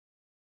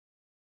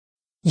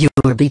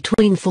You're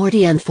between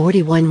 40 and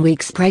 41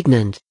 weeks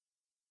pregnant.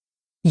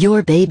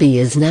 Your baby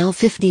is now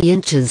 50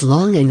 inches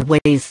long and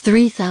weighs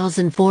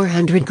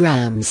 3,400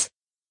 grams.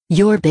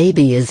 Your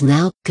baby is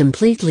now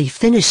completely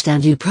finished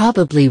and you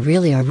probably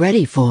really are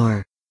ready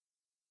for.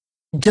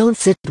 Don't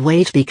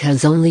wait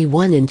because only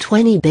 1 in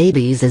 20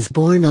 babies is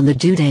born on the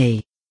due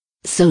day.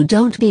 So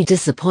don't be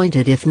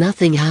disappointed if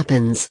nothing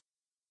happens.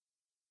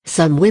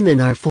 Some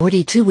women are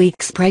 42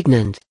 weeks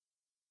pregnant.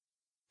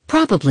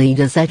 Probably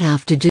does that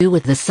have to do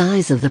with the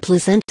size of the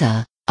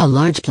placenta? A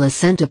large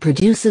placenta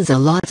produces a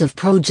lot of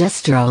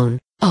progesterone,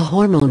 a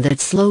hormone that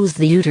slows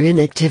the uterine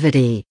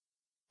activity.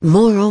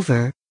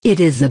 Moreover,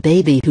 it is the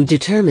baby who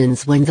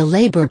determines when the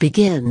labor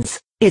begins.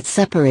 It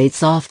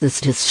separates off the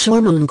stress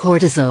hormone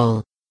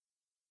cortisol.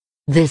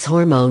 This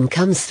hormone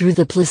comes through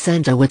the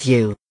placenta with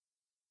you.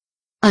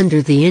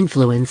 Under the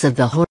influence of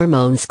the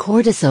hormones,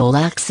 cortisol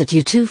acts at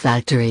U2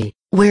 factory,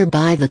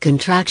 whereby the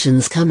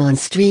contractions come on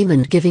stream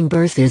and giving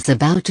birth is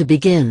about to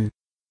begin.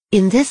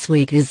 In this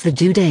week is the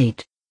due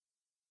date.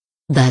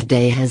 That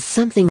day has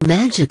something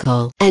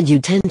magical, and you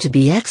tend to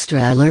be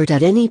extra alert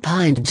at any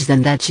point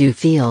then that you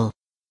feel.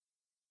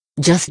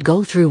 Just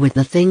go through with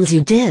the things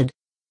you did.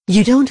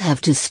 You don't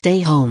have to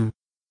stay home.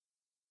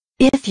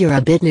 If your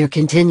abitner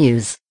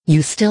continues,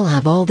 you still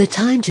have all the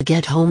time to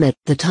get home at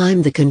the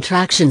time the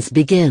contractions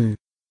begin.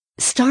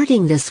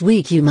 Starting this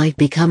week you might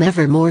become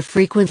ever more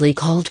frequently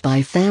called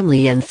by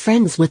family and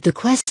friends with the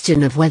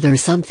question of whether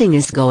something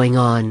is going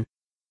on.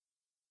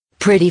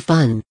 Pretty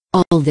fun,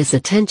 all this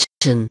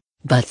attention,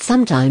 but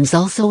sometimes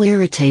also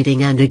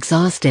irritating and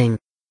exhausting.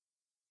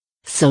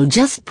 So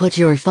just put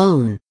your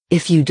phone,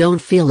 if you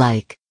don't feel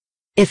like.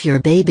 If your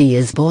baby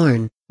is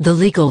born, the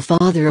legal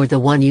father or the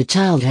one your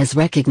child has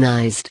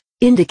recognized,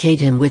 indicate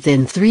him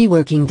within 3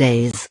 working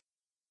days.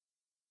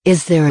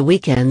 Is there a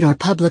weekend or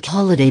public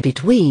holiday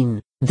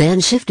between?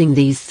 Then shifting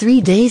these 3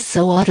 days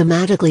so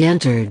automatically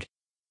entered.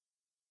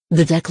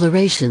 The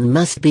declaration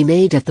must be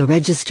made at the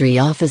registry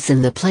office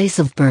in the place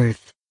of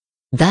birth.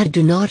 That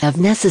do not have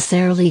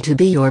necessarily to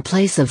be your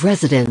place of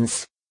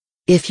residence.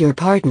 If your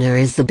partner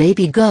is the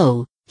baby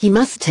go, he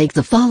must take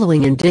the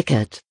following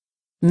indicate: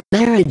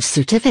 marriage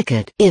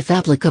certificate if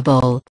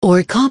applicable,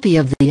 or copy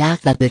of the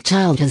act that the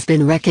child has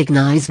been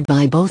recognized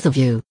by both of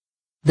you.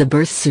 The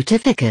birth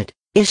certificate,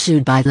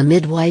 issued by the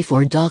midwife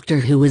or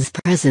doctor who was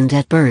present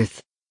at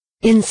birth.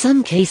 In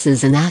some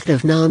cases an act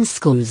of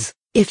non-excuse,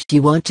 if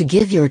you want to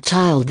give your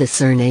child the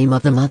surname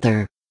of the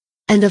mother.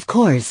 And of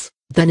course,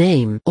 the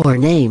name or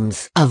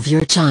names of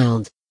your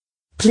child.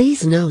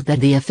 Please note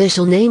that the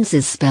official names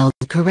is spelled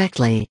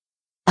correctly.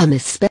 A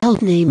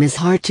misspelled name is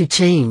hard to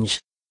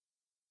change.